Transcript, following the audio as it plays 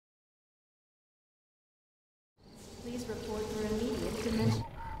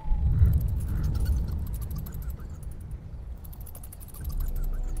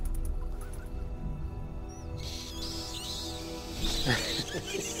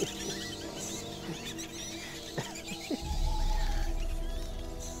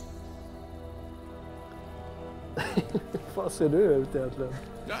Vad ser du ut egentligen?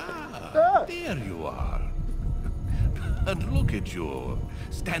 There you are. And look at you,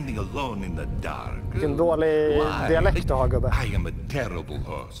 standing alone in the dark. Vilken dålig dialekt du har, gubbe. I am a terrible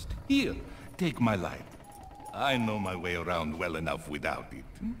host. Here, take my light. I know my way around well enough without it.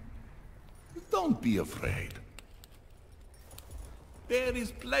 Don't be afraid. There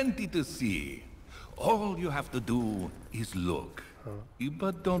is plenty to see. All you have to do is look.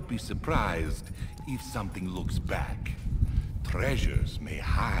 But don't be surprised if something looks back. Treasures may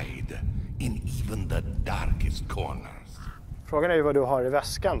hide in even the darkest corners. Frågan är ju vad du har i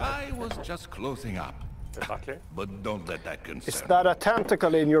väskan. I was just closing up. But don't let that concern. Is that a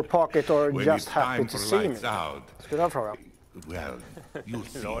tentacle in your pocket or When just it's happy time to for see me? lights out, Skulle jag fråga. well, you'll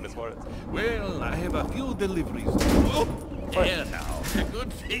see. Ja, det svaret. Well, I have a few deliveries. Oh, there now.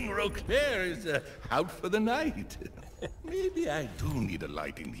 Good thing Roclair is out for the night. Maybe I do need a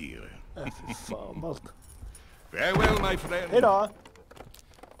light in here. Fy fan, Malt. Farewell, my friend. Hej då.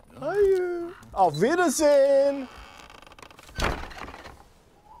 Adjö. Auf Wiedersehen.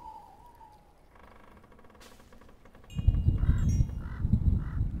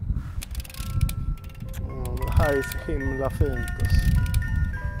 Det här är så himla fint alltså.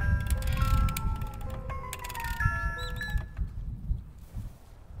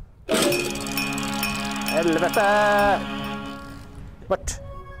 Helvete! Bort!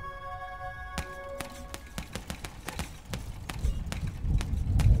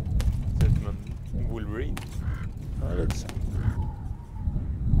 Ser ut som en Wolverine. Ja, lite så.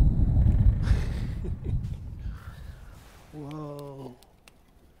 Wow.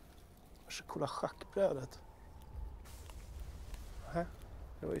 Så coola schackbrädet. Nej,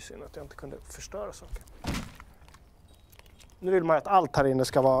 det var ju synd att jag inte kunde förstöra saker. Nu vill man att allt här inne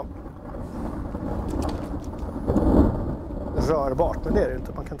ska vara rörbart, men det är det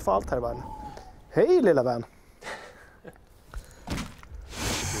inte. Man kan inte få allt här i världen. Hej lilla vän!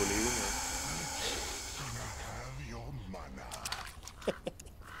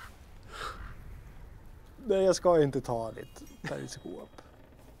 Nej, jag ska inte ta ditt periskop.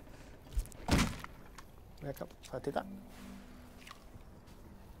 Jag kan, får jag titta?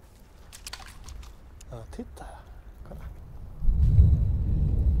 Ja, titta här. Kolla.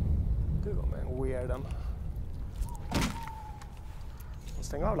 Du var med en weirden.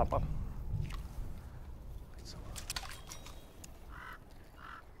 Stäng av lampan. Så.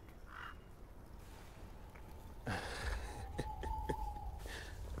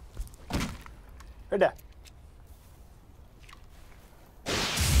 Hör det?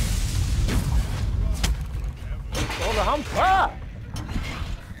 Vad håller han på?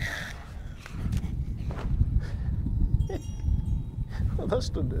 Där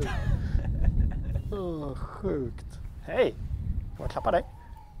står du. Sjukt. Hej! Får jag klappa dig?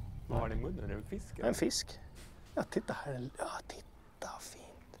 Vad har ni i munnen? Är det en fisk? En fisk. Ja, titta här. Ja, titta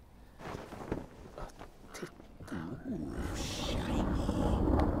fint. Ja, titta.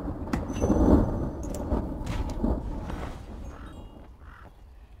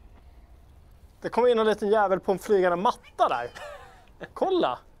 Det kommer in en liten jävel på en flygande matta där.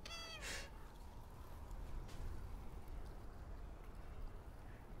 Kolla!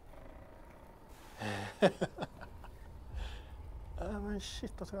 Men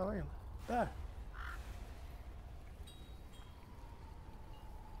shit, vad tog jag vägen? Där.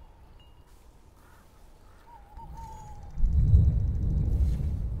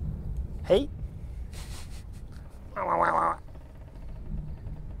 Hej!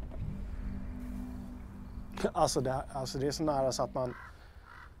 Alltså det är så nära så att man...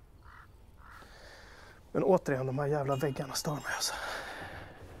 Men återigen, de här jävla väggarna stör mig alltså.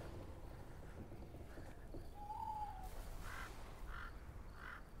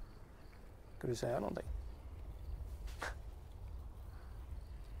 Ska du säga någonting?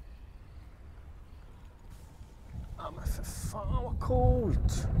 Ja men för fan vad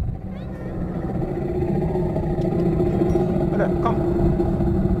coolt! Hörru, kom!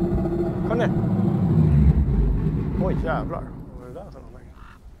 Kom ner! Oj jävlar, vad är det där för någonting?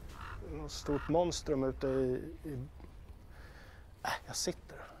 Något stort monstrum ute i... jag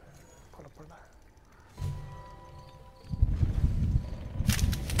sitter och kollar på det där.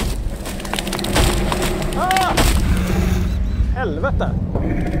 Ah! Helvete!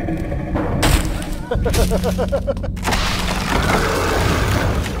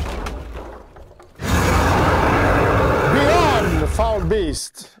 Beyond foul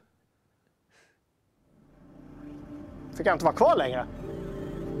beast! Fick jag inte vara kvar längre?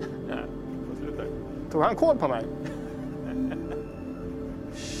 Nej, vad slutar. Tog han kod på mig?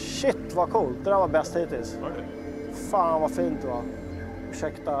 Shit vad coolt, det där var bäst hittills. Var det? Fan vad fint det var.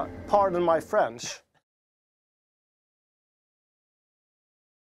 Ursäkta, pardon my French.